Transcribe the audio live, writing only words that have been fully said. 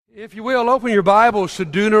If you will, open your Bibles to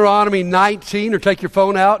Deuteronomy 19, or take your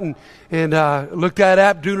phone out and look that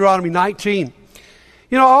up, Deuteronomy 19.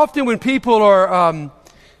 You know, often when people are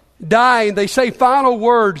dying, they say final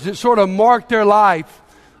words that sort of mark their life.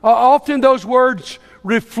 Often those words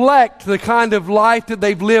reflect the kind of life that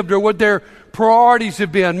they've lived or what their priorities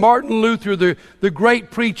have been. Martin Luther, the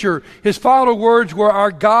great preacher, his final words were,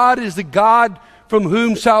 "Our God is the God from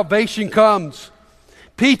whom salvation comes."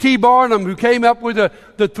 P.T. Barnum, who came up with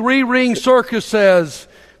the three-ring circus, says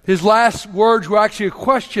his last words were actually a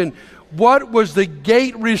question: what was the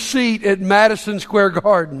gate receipt at Madison Square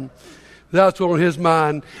Garden? That's what on his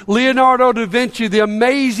mind. Leonardo da Vinci, the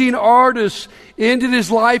amazing artist, ended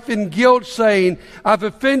his life in guilt, saying, "I've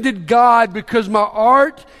offended God because my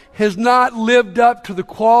art has not lived up to the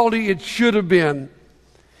quality it should have been."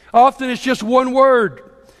 Often it's just one word.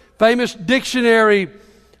 Famous dictionary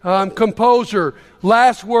composer,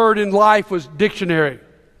 last word in life was dictionary.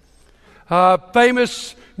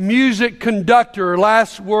 Famous music conductor,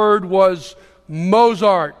 last word was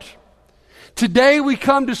Mozart. Today we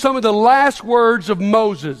come to some of the last words of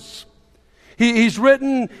Moses. He's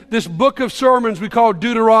written this book of sermons we call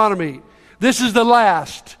Deuteronomy. This is the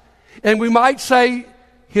last. And we might say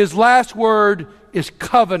his last word is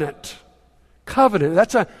covenant. Covenant.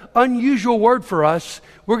 That's an unusual word for us.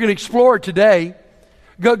 We're going to explore it today.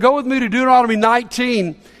 Go with me to Deuteronomy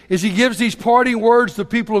 19 as he gives these parting words to the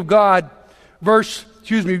people of God.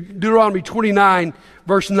 Deuteronomy 29,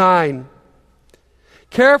 verse 9.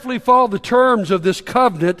 "Carefully follow the terms of this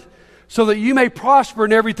covenant so that you may prosper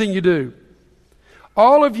in everything you do.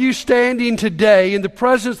 All of you standing today in the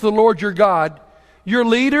presence of the Lord your God, your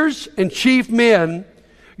leaders and chief men,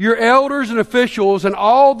 your elders and officials, and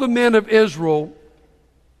all the men of Israel,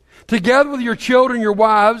 together with your children, your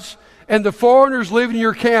wives, and the foreigners living in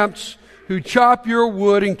your camps who chop your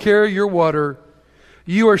wood and carry your water,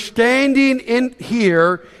 you are standing in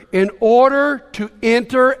here in order to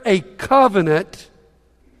enter a covenant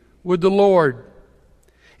with the Lord.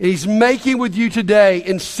 And He's making with you today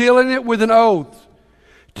and sealing it with an oath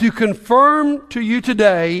to confirm to you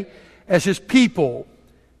today as His people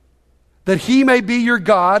that He may be your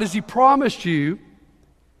God as He promised you,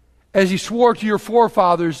 as He swore to your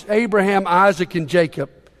forefathers, Abraham, Isaac, and Jacob.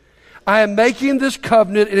 I am making this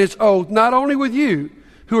covenant and its oath not only with you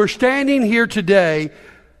who are standing here today,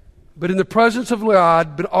 but in the presence of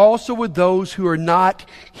God, but also with those who are not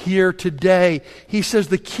here today." He says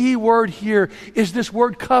the key word here is this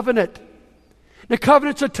word covenant. Now,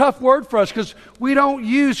 covenant's a tough word for us because we don't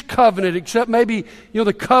use covenant except maybe,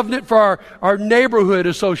 the covenant for our neighborhood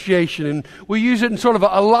association, and we use it in sort of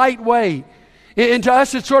a light way. And to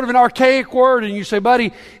us, it's sort of an archaic word. And you say,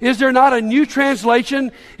 "Buddy, is there not a new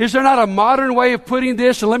translation? Is there not a modern way of putting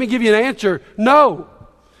this?" And let me give you an answer. No,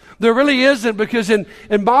 there really isn't, because in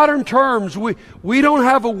modern terms, we don't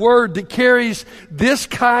have a word that carries this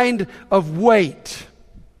kind of weight.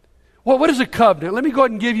 Well, what is a covenant? Let me go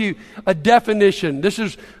ahead and give you a definition. This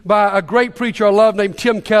is by a great preacher I love named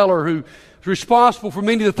Tim Keller, who's responsible for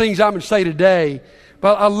many of the things I'm going to say today.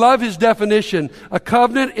 But I love his definition. A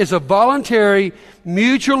covenant is a voluntary,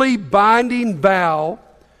 mutually binding vow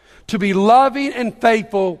to be loving and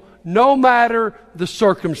faithful no matter the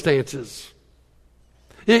circumstances.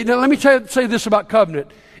 Now, let me say this about covenant.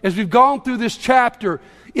 As we've gone through this chapter,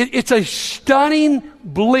 it's a stunning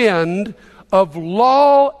blend of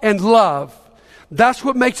law and love. That's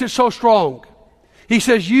what makes it so strong. He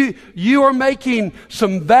says, you are making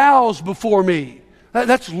some vows before me.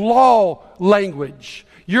 That's law language.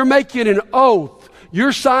 You're making an oath.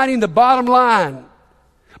 You're signing the bottom line.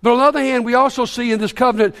 But on the other hand, we also see in this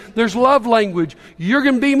covenant, there's love language. You're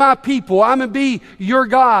going to be my people. I'm going to be your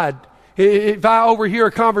God. If I overhear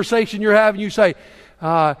a conversation you're having, you say,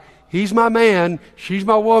 he's my man, she's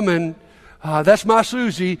my woman, that's my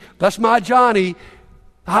Susie, that's my Johnny,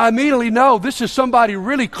 I immediately know this is somebody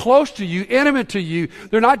really close to you, intimate to you.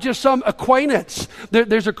 They're not just some acquaintance.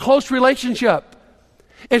 There's a close relationship.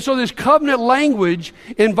 And so this covenant language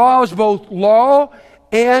involves both law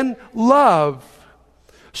and love.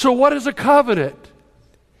 So what is a covenant?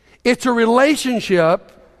 It's a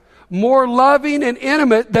relationship more loving and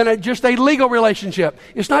intimate than just a legal relationship.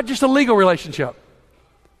 It's not just a legal relationship.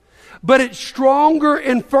 But it's stronger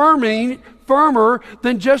and firmer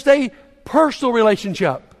than just a personal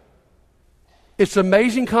relationship. It's an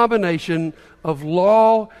amazing combination of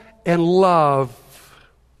law and love.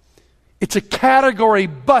 It's a category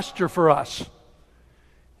buster for us.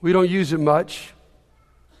 We don't use it much.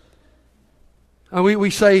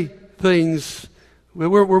 We say things,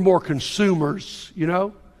 we're more consumers,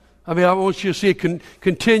 I mean, I want you to see a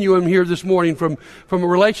continuum here this morning from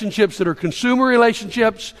relationships that are consumer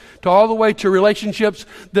relationships to all the way to relationships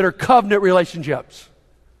that are covenant relationships.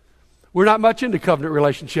 We're not much into covenant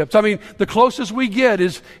relationships. I mean, the closest we get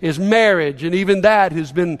is marriage, and even that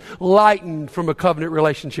has been lightened from a covenant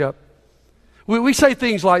relationship. We say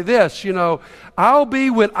things like this, I'll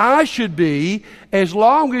be what I should be as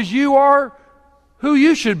long as you are who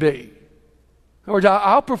you should be. In other words,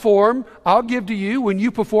 I'll perform, I'll give to you when you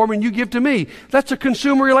perform and you give to me. That's a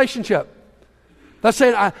consumer relationship. That's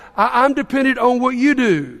saying I'm dependent on what you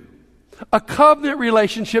do. A covenant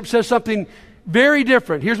relationship says something very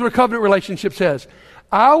different. Here's what a covenant relationship says.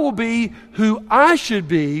 I will be who I should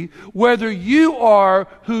be, whether you are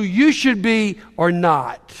who you should be or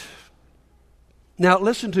not. Now,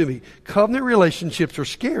 listen to me. Covenant relationships are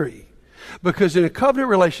scary because in a covenant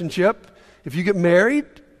relationship, if you get married,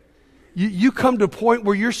 you come to a point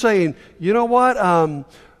where you're saying, you know what,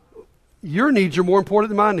 your needs are more important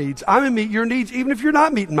than my needs. I'm going to meet your needs even if you're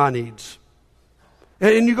not meeting my needs.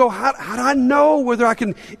 And you go, how do I know whether I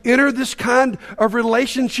can enter this kind of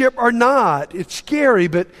relationship or not? It's scary,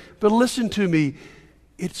 but listen to me.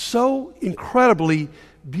 It's so incredibly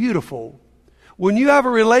beautiful. When you have a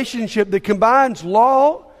relationship that combines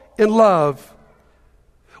law and love,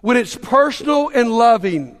 when it's personal and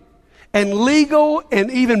loving, and legal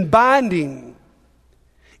and even binding,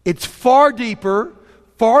 it's far deeper,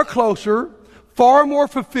 far closer, far more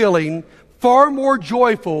fulfilling, far more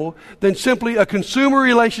joyful than simply a consumer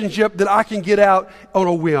relationship that I can get out on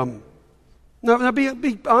a whim. Now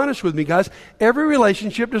be honest with me, guys. Every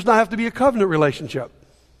relationship does not have to be a covenant relationship.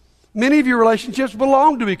 Many of your relationships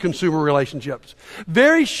belong to be consumer relationships.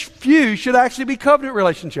 Very few should actually be covenant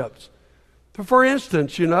relationships. For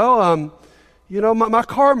instance, my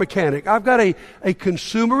car mechanic, I've got a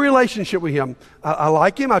consumer relationship with him. I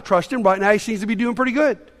like him. I trust him. Right now, he seems to be doing pretty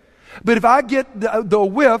good. But if I get the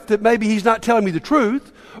whiff that maybe he's not telling me the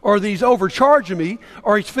truth, or that he's overcharging me,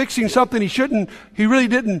 or he's fixing something he really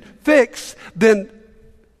didn't fix, then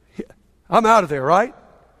I'm out of there, right?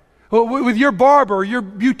 Well, with your barber or your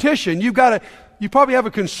beautician, you probably have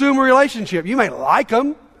a consumer relationship. You may like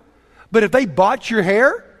them, but if they bought your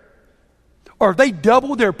hair, or if they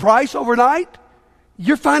doubled their price overnight,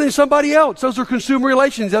 you're finding somebody else. Those are consumer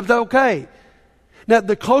relations. That's okay. Now,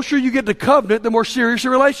 the closer you get to covenant, the more serious the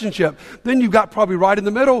relationship. Then you've got probably right in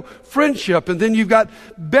the middle, friendship. And then you've got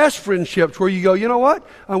best friendships where you go, you know what?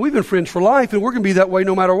 We've been friends for life, and we're going to be that way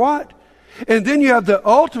no matter what. And then you have the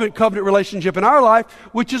ultimate covenant relationship in our life,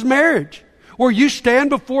 which is marriage, where you stand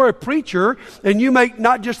before a preacher and you make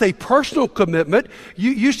not just a personal commitment,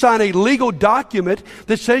 you sign a legal document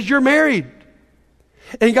that says you're married.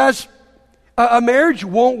 And guys, a marriage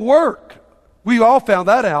won't work. We all found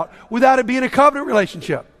that out without it being a covenant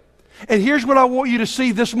relationship. And here's what I want you to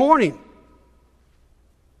see this morning.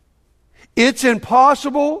 It's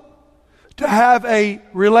impossible to have a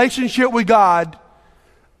relationship with God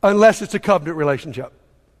unless it's a covenant relationship.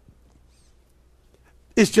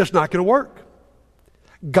 It's just not going to work.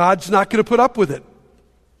 God's not going to put up with it.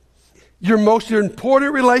 Your most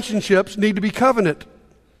important relationships need to be covenant.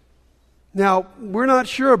 Now, we're not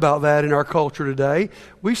sure about that in our culture today.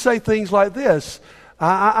 We say things like this.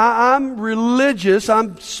 I'm religious,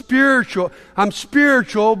 I'm spiritual,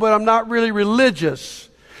 but I'm not really religious.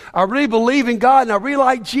 I really believe in God and I really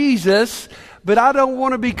like Jesus, but I don't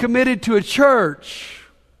want to be committed to a church.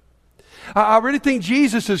 I really think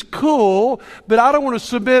Jesus is cool, but I don't want to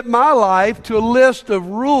submit my life to a list of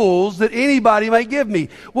rules that anybody may give me.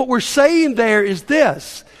 What we're saying there is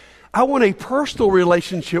this. I want a personal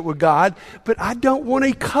relationship with God, but I don't want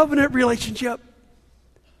a covenant relationship.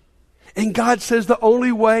 And God says the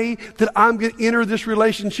only way that I'm going to enter this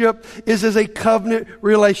relationship is as a covenant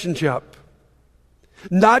relationship.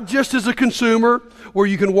 Not just as a consumer where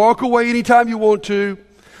you can walk away anytime you want to.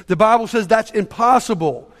 The Bible says that's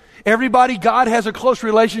impossible. Everybody God has a close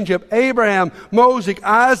relationship. Abraham, Moses,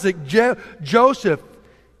 Isaac, Joseph.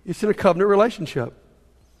 It's in a covenant relationship.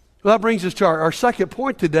 Well, that brings us to our second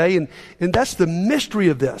point today, and that's the mystery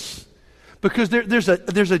of this. Because there's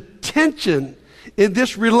a tension in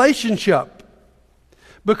this relationship.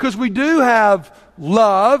 Because we do have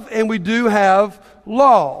love and we do have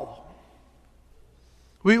law.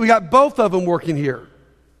 We got both of them working here.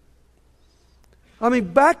 I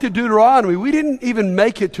mean, back to Deuteronomy, we didn't even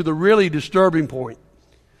make it to the really disturbing point.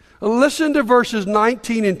 Listen to verses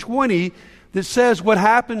 19 and 20 that says what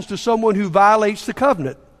happens to someone who violates the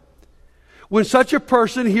covenant. When such a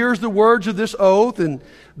person hears the words of this oath and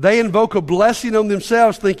they invoke a blessing on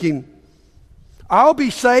themselves thinking, I'll be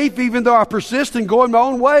safe even though I persist in going my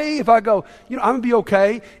own way. If I go, I'm going to be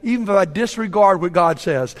okay even if I disregard what God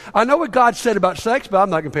says. I know what God said about sex, but I'm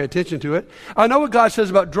not going to pay attention to it. I know what God says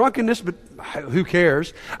about drunkenness, but who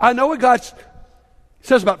cares? I know what God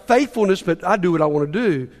says about faithfulness, but I do what I want to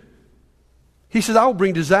do. He says, I will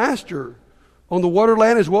bring disaster on the water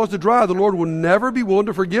land as well as the dry. The Lord will never be willing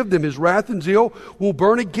to forgive them. His wrath and zeal will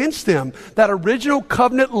burn against them. That original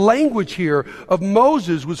covenant language here of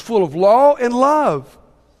Moses was full of law and love.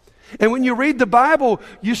 And when you read the Bible,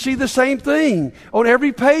 you see the same thing. On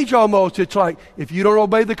every page almost, it's like, if you don't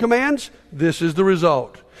obey the commands, this is the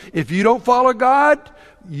result. If you don't follow God,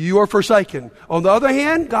 you are forsaken. On the other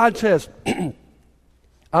hand, God says,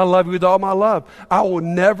 I love you with all my love. I will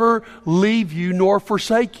never leave you nor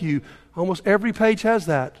forsake you. Almost every page has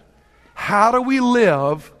that. How do we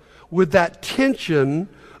live with that tension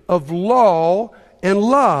of law and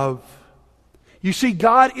love? You see,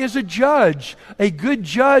 God is a judge. A good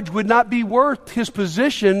judge would not be worth his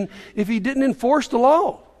position if he didn't enforce the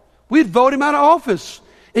law. We'd vote him out of office.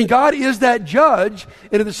 And God is that judge,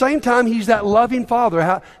 and at the same time, he's that loving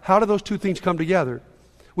father. How do those two things come together?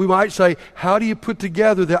 We might say, how do you put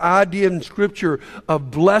together the idea in Scripture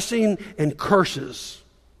of blessing and curses?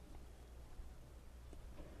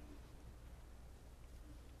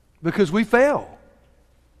 Because we fail.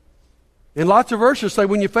 And lots of verses say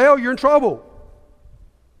when you fail, you're in trouble.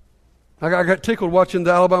 I got tickled watching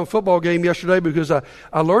the Alabama football game yesterday because I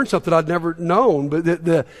learned something I'd never known. But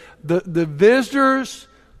the visitors'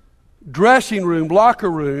 dressing room,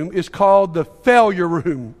 locker room, is called the failure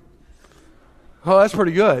room. Oh, that's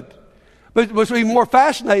pretty good. But what's even more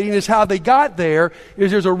fascinating is how they got there.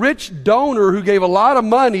 Is there's a rich donor who gave a lot of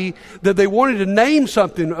money that they wanted to name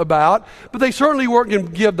something about, but they certainly weren't going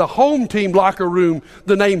to give the home team locker room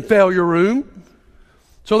the name failure room.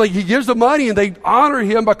 So he gives the money and they honor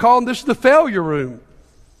him by calling this the failure room.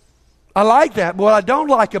 I like that. But what I don't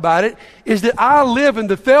like about it is that I live in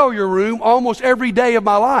the failure room almost every day of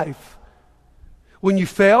my life. When you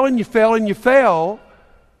fail and you fail and you fail,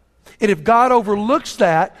 and if God overlooks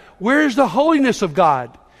that, where is the holiness of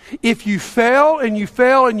God? If you fail and you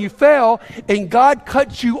fail and you fail, and God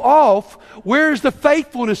cuts you off, where is the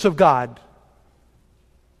faithfulness of God?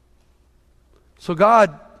 So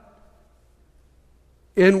God,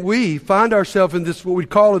 and we find ourselves in this, what we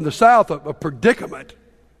call in the South, a predicament.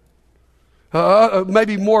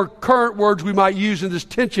 Maybe more current words we might use in this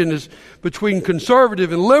tension is between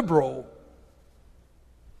conservative and liberal.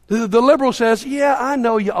 The liberal says, yeah, I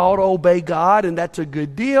know you ought to obey God, and that's a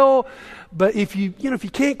good deal. But if you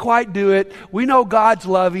can't quite do it, we know God's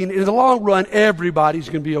loving. In the long run, everybody's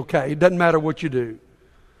going to be okay. It doesn't matter what you do.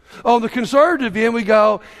 On the conservative end, we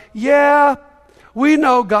go, yeah, we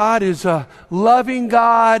know God is a loving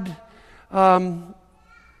God. But,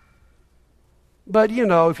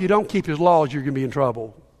 if you don't keep his laws, you're going to be in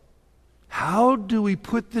trouble. How do we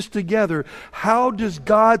put this together? How does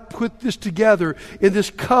God put this together in this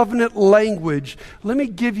covenant language? Let me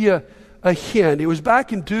give you a hint. It was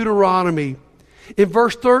back in Deuteronomy. In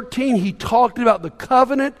verse 13, he talked about the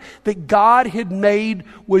covenant that God had made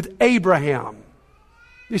with Abraham.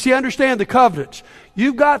 You see, understand the covenants.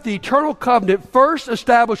 You've got the eternal covenant first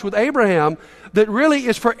established with Abraham that really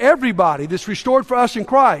is for everybody, that's restored for us in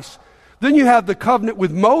Christ. Then you have the covenant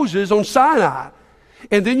with Moses on Sinai.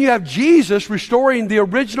 And then you have Jesus restoring the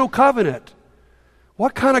original covenant.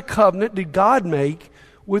 What kind of covenant did God make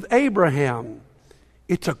with Abraham?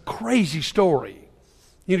 It's a crazy story.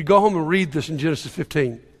 You need to go home and read this in Genesis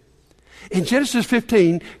 15. In Genesis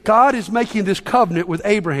 15, God is making this covenant with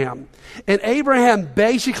Abraham. And Abraham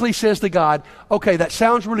basically says to God, okay, that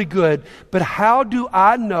sounds really good, but how do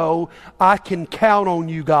I know I can count on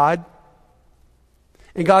you, God?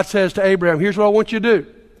 And God says to Abraham, here's what I want you to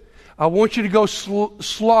do. I want you to go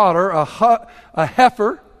slaughter a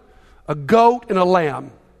heifer, a goat, and a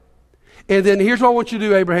lamb. And then here's what I want you to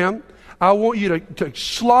do, Abraham. I want you to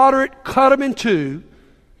slaughter it, cut them in two,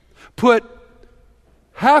 put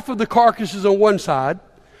half of the carcasses on one side,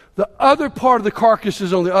 the other part of the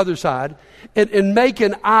carcasses on the other side, and make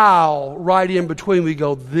an aisle right in between. We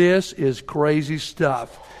go, this is crazy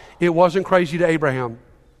stuff. It wasn't crazy to Abraham.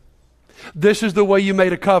 This is the way you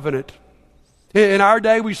made a covenant. In our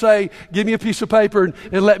day, we say, give me a piece of paper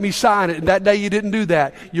and let me sign it. And that day, you didn't do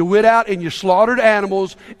that. You went out and you slaughtered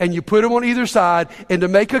animals and you put them on either side. And to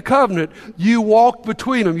make a covenant, you walked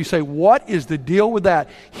between them. You say, what is the deal with that?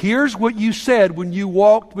 Here's what you said when you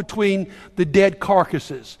walked between the dead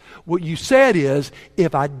carcasses. What you said is,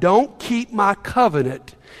 if I don't keep my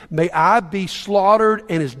covenant, may I be slaughtered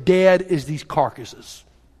and as dead as these carcasses.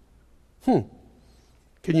 Can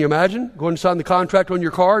you imagine going and signing the contract on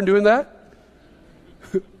your car and doing that?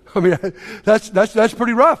 I mean, that's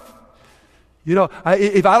pretty rough. You know,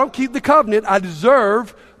 if I don't keep the covenant, I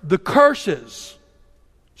deserve the curses.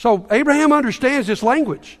 So Abraham understands this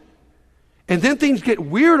language. And then things get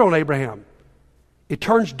weird on Abraham. It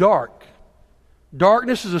turns dark.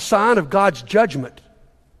 Darkness is a sign of God's judgment.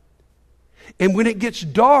 And when it gets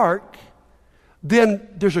dark, then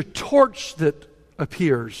there's a torch that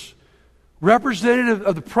appears, representative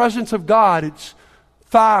of the presence of God. It's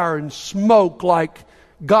fire and smoke like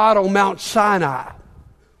God on Mount Sinai.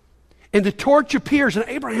 And the torch appears, and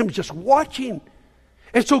Abraham's just watching.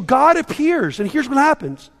 And so God appears, and here's what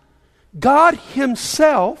happens. God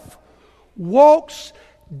himself walks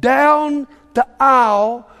down the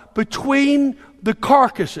aisle between the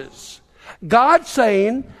carcasses. God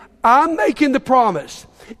saying, I'm making the promise.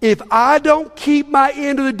 If I don't keep my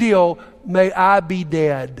end of the deal, may I be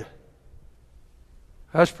dead.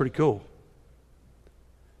 That's pretty cool.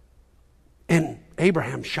 And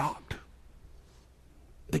Abraham's shocked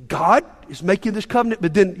that God is making this covenant.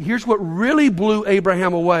 But then here's what really blew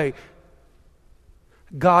Abraham away.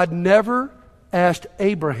 God never asked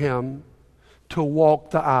Abraham to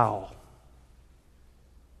walk the aisle.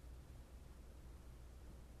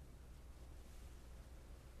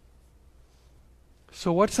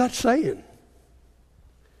 So what's that saying?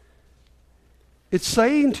 It's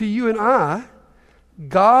saying to you and I,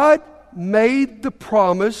 God made the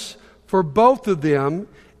promise for both of them,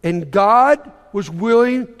 and God was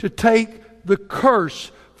willing to take the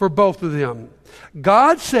curse for both of them.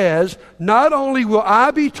 God says, not only will I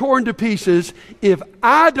be torn to pieces if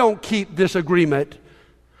I don't keep this agreement,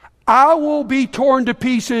 I will be torn to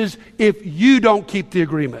pieces if you don't keep the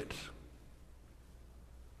agreement.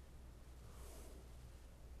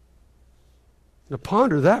 Now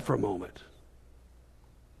ponder that for a moment.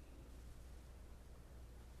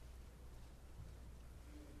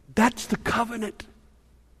 That's the covenant.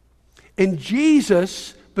 And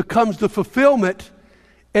Jesus becomes the fulfillment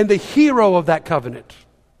and the hero of that covenant.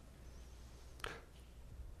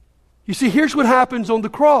 You see, here's what happens on the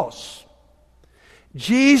cross.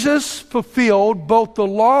 Jesus fulfilled both the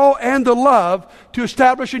law and the love to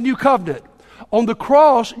establish a new covenant. On the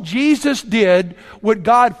cross, Jesus did what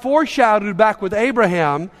God foreshadowed back with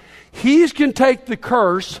Abraham. He can take the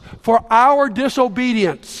curse for our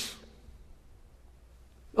disobedience.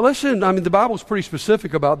 Listen, the Bible's pretty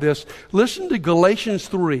specific about this. Listen to Galatians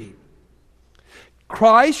 3.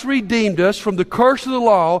 Christ redeemed us from the curse of the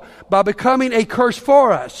law by becoming a curse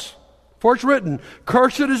for us. For it's written,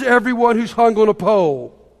 cursed is everyone who's hung on a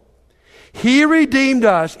pole. He redeemed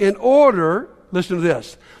us in order, listen to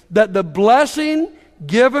this, that the blessing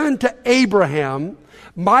given to Abraham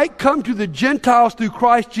might come to the Gentiles through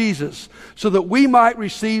Christ Jesus, so that we might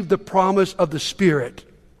receive the promise of the Spirit.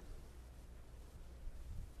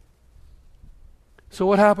 So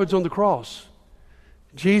what happens on the cross?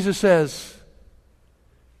 Jesus says,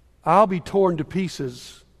 I'll be torn to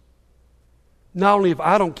pieces, not only if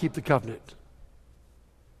I don't keep the covenant,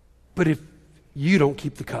 but if you don't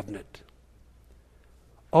keep the covenant.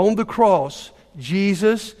 On the cross,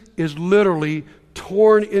 Jesus is literally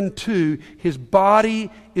torn in two. His body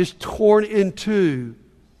is torn in two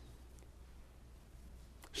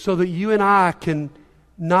so that you and I can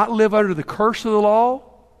not live under the curse of the law,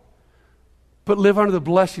 but live under the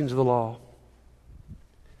blessings of the law.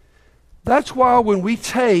 That's why when we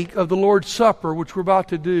take of the Lord's Supper, which we're about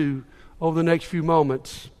to do over the next few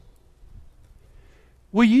moments,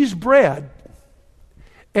 we use bread.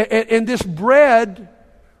 And this bread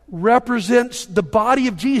represents the body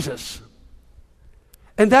of Jesus.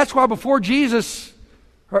 And that's why before Jesus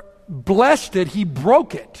blessed it, he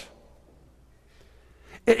broke it.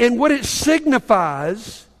 And what it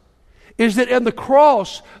signifies is that in the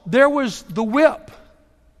cross, there was the whip.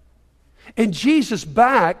 And Jesus'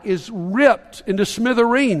 back is ripped into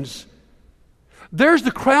smithereens. There's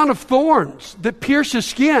the crown of thorns that pierce his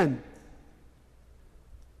skin.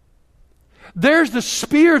 There's the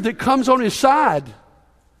spear that comes on his side.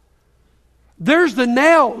 There's the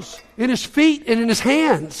nails in his feet and in his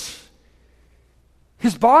hands.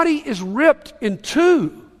 His body is ripped in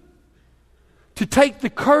two to take the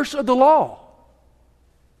curse of the law.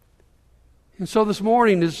 And so this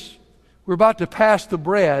morning, as we're about to pass the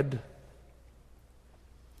bread,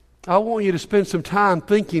 I want you to spend some time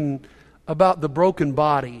thinking about the broken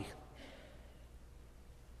body.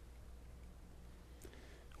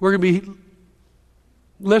 We're going to be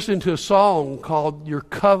listening to a song called Your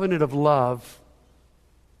Covenant of Love.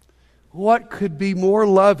 What could be more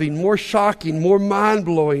loving, more shocking, more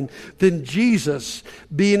mind-blowing than Jesus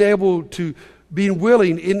being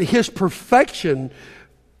willing in his perfection?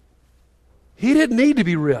 He didn't need to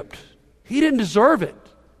be ripped. He didn't deserve it.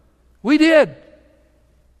 We did.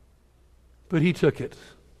 But he took it.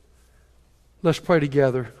 Let's pray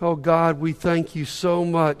together. Oh God, we thank you so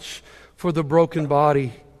much for the broken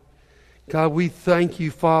body. God, we thank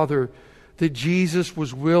you, Father, that Jesus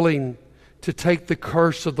was willing to take the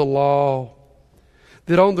curse of the law.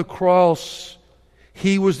 That on the cross,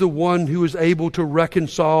 he was the one who was able to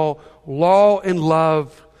reconcile law and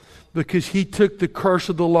love, because he took the curse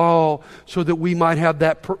of the law so that we might have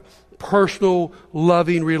that personal,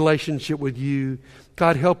 loving relationship with you.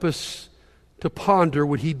 God, help us to ponder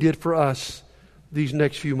what he did for us these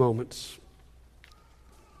next few moments.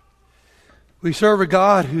 We serve a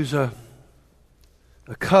God who's a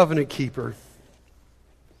covenant keeper.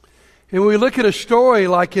 And when we look at a story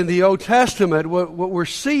like in the Old Testament, what we're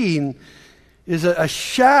seeing is a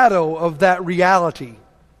shadow of that reality.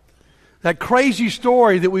 That crazy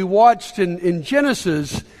story that we watched in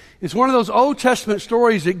Genesis is one of those Old Testament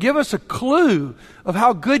stories that give us a clue of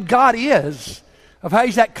how good God is, of how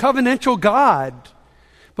he's that covenantal God.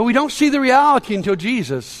 But we don't see the reality until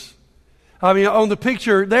Jesus. I mean, on the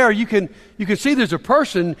picture there, you can see there's a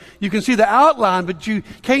person, you can see the outline, but you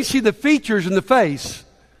can't see the features in the face.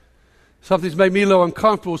 Something's made me a little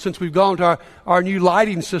uncomfortable since we've gone to our new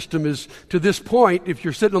lighting system. Is to this point, if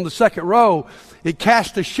you're sitting on the second row, it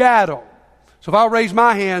casts a shadow. So if I raise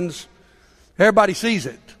my hands, everybody sees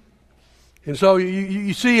it. And so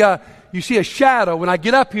you see a shadow. When I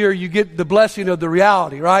get up here, you get the blessing of the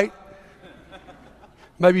reality, right?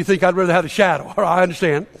 Maybe you think I'd rather have a shadow. All right, I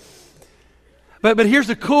understand. But here's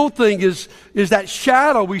the cool thing is that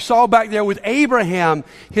shadow we saw back there with Abraham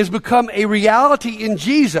has become a reality in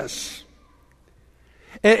Jesus.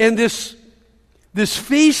 And this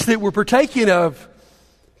feast that we're partaking of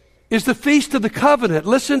is the Feast of the Covenant.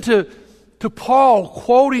 Listen to Paul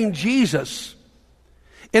quoting Jesus.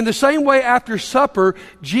 In the same way, after supper,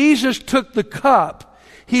 Jesus took the cup.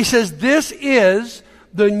 He says, "This is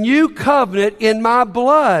the new covenant in my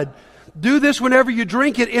blood. Do this whenever you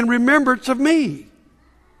drink it in remembrance of me."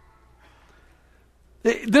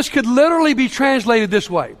 This could literally be translated this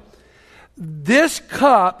way. This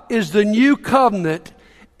cup is the new covenant,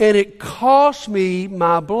 and it cost me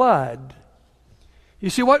my blood. You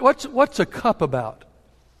see, what's a cup about?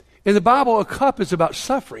 In the Bible, a cup is about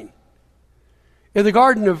suffering. In the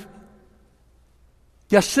Garden of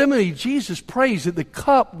Gethsemane, Jesus prays that the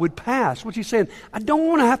cup would pass. What's he saying? I don't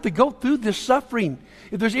want to have to go through this suffering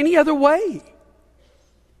if there's any other way.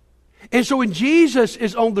 And so when Jesus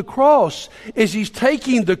is on the cross, as he's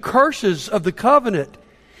taking the curses of the covenant,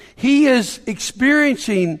 he is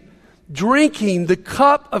experiencing, drinking the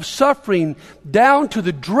cup of suffering down to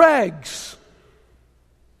the dregs.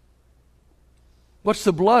 What's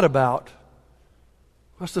the blood about?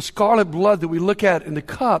 What's the scarlet blood that we look at in the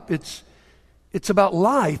cup? It's about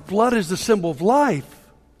life. Blood is the symbol of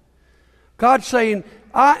life. God's saying,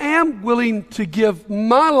 I am willing to give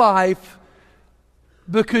my life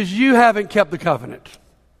because you haven't kept the covenant.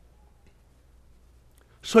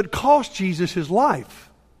 So it cost Jesus his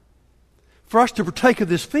life for us to partake of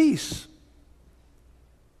this feast.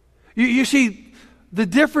 You see, the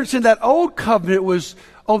difference in that old covenant was,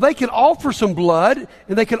 they could offer some blood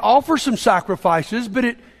and they could offer some sacrifices, but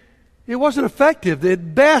it wasn't effective.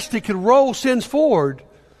 At best, it could roll sins forward.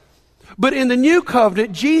 But in the new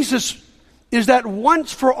covenant, Jesus is that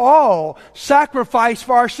once for all sacrifice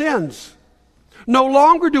for our sins. No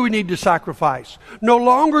longer do we need to sacrifice. No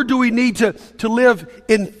longer do we need to live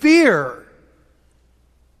in fear,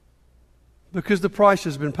 because the price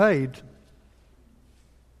has been paid.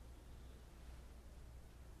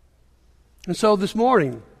 And so this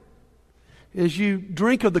morning, as you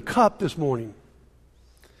drink of the cup this morning,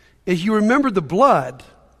 as you remember the blood,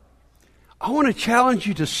 I want to challenge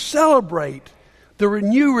you to celebrate the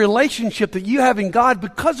renewed relationship that you have in God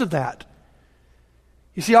because of that.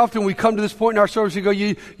 You see, often we come to this point in our service and go,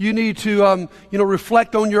 you need to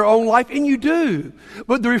reflect on your own life, and you do.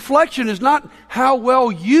 But the reflection is not how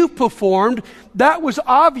well you performed. That was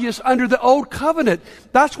obvious under the old covenant.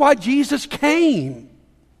 That's why Jesus came.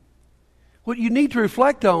 What you need to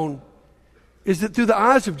reflect on is that through the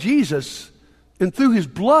eyes of Jesus and through his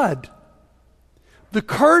blood, the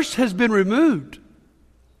curse has been removed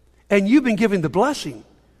and you've been given the blessing.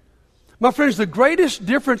 My friends, the greatest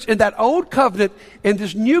difference in that old covenant and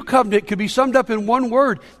this new covenant could be summed up in one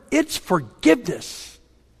word. It's forgiveness.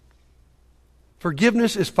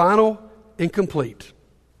 Forgiveness is final and complete.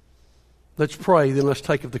 Let's pray, then let's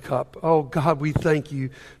take of the cup. Oh God, we thank you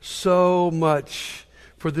so much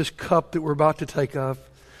for this cup that we're about to take of,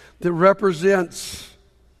 that represents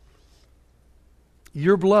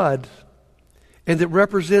your blood and that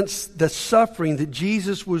represents the suffering that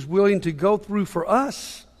Jesus was willing to go through for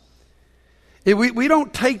us. We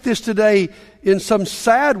don't take this today in some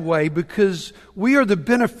sad way because we are the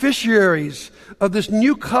beneficiaries of this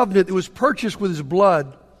new covenant that was purchased with His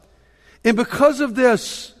blood. And because of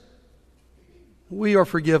this, we are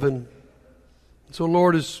forgiven. So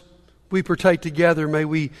Lord, as we partake together, may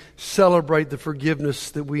we celebrate the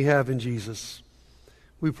forgiveness that we have in Jesus.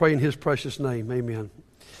 We pray in His precious name. Amen.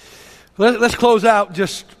 Let's close out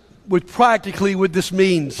just with practically what this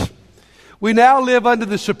means. We now live under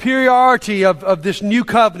the superiority of this new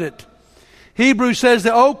covenant. Hebrews says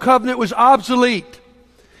the old covenant was obsolete.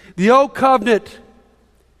 The old covenant,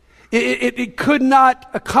 it could not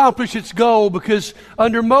accomplish its goal because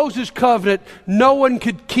under Moses' covenant, no one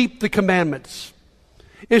could keep the commandments.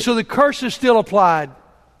 And so the curse is still applied.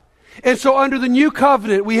 And so under the new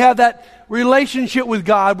covenant, we have that relationship with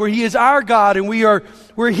God where He is our God and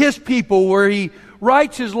we're His people, where He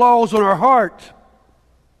writes His laws on our heart,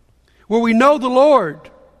 where we know the Lord.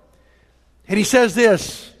 And He says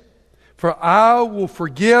this, "For I will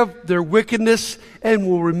forgive their wickedness and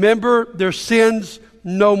will remember their sins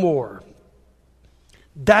no more."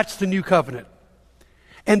 That's the new covenant.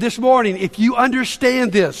 And this morning, if you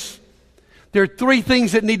understand this, there are three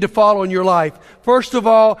things that need to follow in your life. First of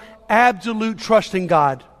all, absolute trust in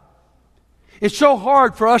God. It's so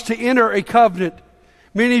hard for us to enter a covenant.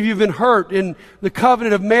 Many of you have been hurt in the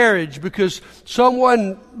covenant of marriage because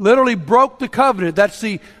someone literally broke the covenant. That's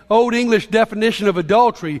the Old English definition of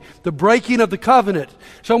adultery, the breaking of the covenant.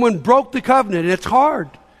 Someone broke the covenant, and it's hard.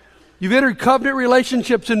 You've entered covenant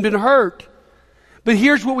relationships and been hurt. But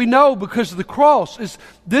here's what we know because of the cross.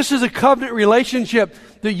 This is a covenant relationship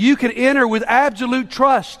that you can enter with absolute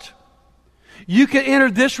trust. You can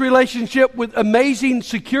enter this relationship with amazing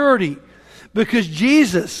security because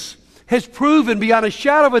Jesus has proven beyond a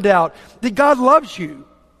shadow of a doubt that God loves you.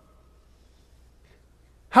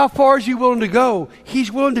 How far is He willing to go?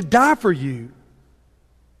 He's willing to die for you.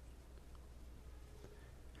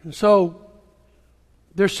 And so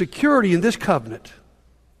there's security in this covenant.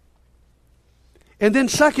 And then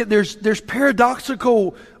second, there's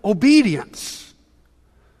paradoxical obedience.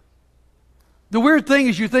 The weird thing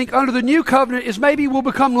is you think under the new covenant is maybe we'll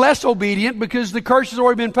become less obedient because the curse has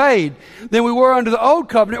already been paid than we were under the old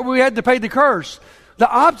covenant where we had to pay the curse. The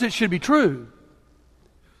opposite should be true.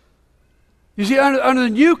 You see, under the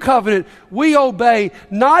new covenant, we obey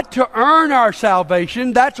not to earn our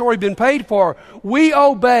salvation. That's already been paid for. We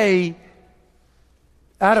obey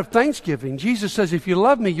out of thanksgiving. Jesus says, if you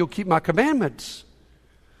love me, you'll keep my commandments.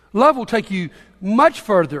 Love will take you much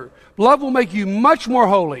further. Love will make you much more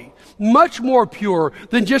holy, much more pure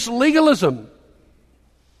than just legalism.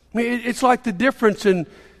 I mean, it's like the difference in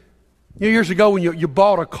years ago when you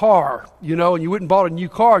bought a car, and you went and bought a new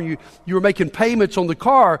car, and you were making payments on the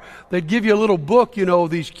car. They'd give you a little book,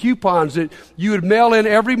 these coupons that you would mail in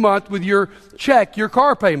every month with your check, your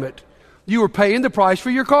car payment. You were paying the price for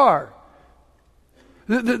your car.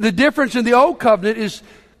 The difference in the old covenant is,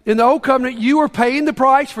 in the old covenant, you were paying the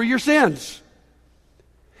price for your sins.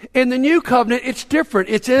 In the new covenant, it's different.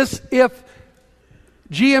 It's as if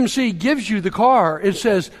GMC gives you the car and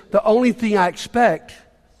says, the only thing I expect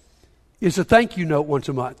is a thank you note once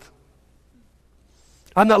a month.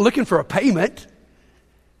 I'm not looking for a payment.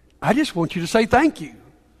 I just want you to say thank you.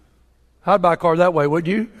 I'd buy a car that way,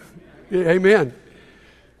 wouldn't you? Amen.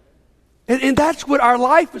 And that's what our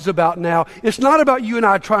life is about now. It's not about you and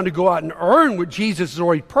I trying to go out and earn what Jesus has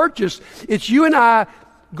already purchased. It's you and I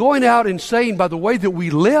going out and saying, by the way that we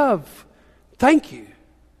live, thank you.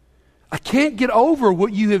 I can't get over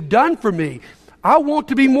what you have done for me. I want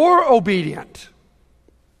to be more obedient.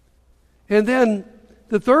 And then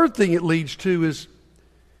the third thing it leads to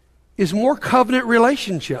is more covenant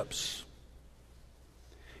relationships.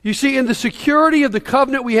 You see, in the security of the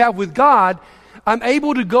covenant we have with God, I'm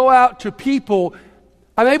able to go out to people.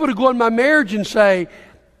 I'm able to go in my marriage and say,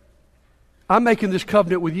 I'm making this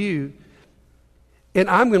covenant with you, and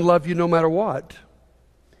I'm going to love you no matter what.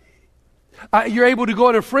 You're able to go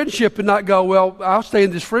in a friendship and not go, well, I'll stay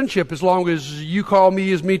in this friendship as long as you call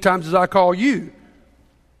me as many times as I call you.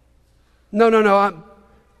 No.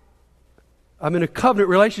 I'm in a covenant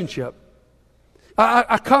relationship.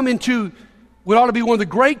 I come into what ought to be one of the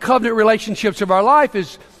great covenant relationships of our life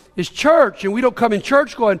is church. And we don't come in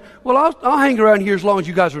church going, well, I'll hang around here as long as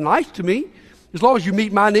you guys are nice to me, as long as you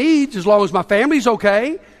meet my needs, as long as my family's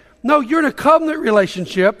okay. No, you're in a covenant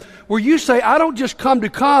relationship where you say, I don't just come to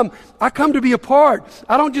come, I come to be a part.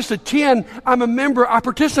 I don't just attend, I'm a member, I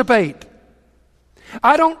participate.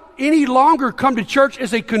 I don't any longer come to church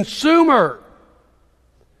as a consumer.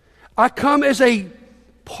 I come as a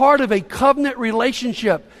part of a covenant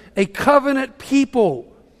relationship, a covenant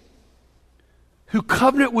people who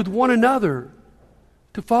covenant with one another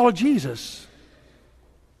to follow Jesus.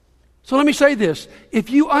 So let me say this. If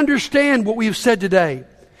you understand what we have said today,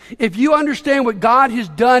 if you understand what God has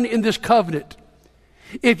done in this covenant,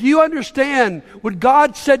 if you understand what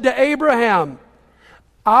God said to Abraham,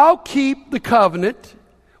 I'll keep the covenant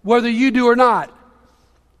whether you do or not.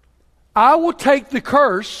 I will take the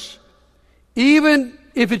curse even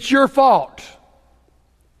if it's your fault.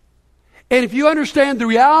 And if you understand the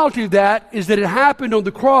reality of that is that it happened on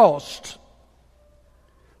the cross,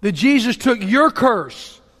 that Jesus took your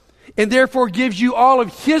curse and therefore gives you all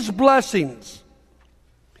of His blessings.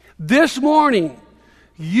 This morning,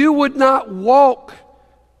 you would not walk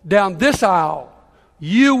down this aisle,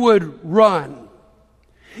 you would run.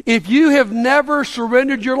 If you have never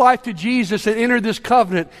surrendered your life to Jesus and entered this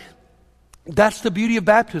covenant, that's the beauty of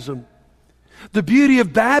baptism. The beauty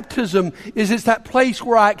of baptism is it's that place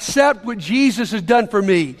where I accept what Jesus has done for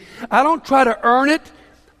me. I don't try to earn it.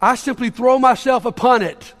 I simply throw myself upon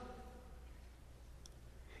it.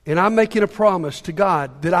 And I'm making a promise to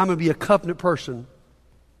God that I'm going to be a covenant person.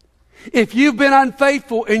 If you've been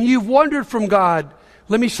unfaithful and you've wandered from God,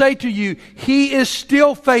 let me say to you, He is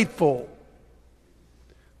still faithful.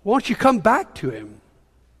 Won't you come back to Him?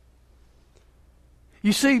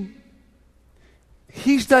 You see,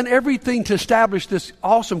 He's done everything to establish this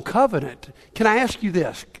awesome covenant. Can I ask you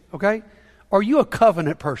this, okay? Are you a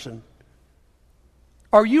covenant person?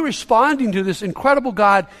 Are you responding to this incredible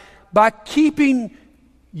God by keeping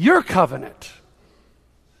your covenant?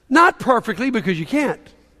 Not perfectly, because you can't,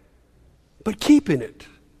 but keeping it.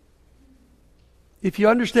 If you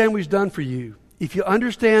understand what He's done for you, if you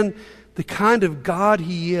understand the kind of God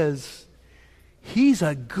He is, He's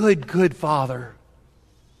a good, good Father.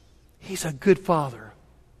 He's a good Father.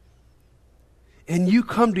 And you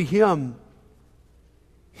come to Him,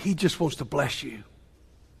 He just wants to bless you.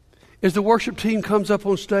 As the worship team comes up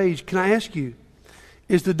on stage, can I ask you,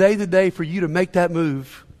 is the day for you to make that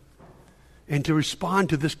move and to respond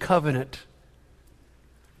to this covenant?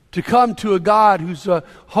 To come to a God who's a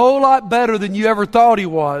whole lot better than you ever thought He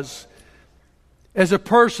was as a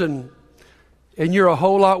person, and you're a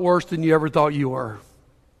whole lot worse than you ever thought you were.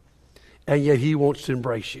 And yet He wants to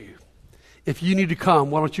embrace you. If you need to come,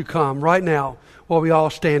 why don't you come right now while we all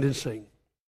stand and sing.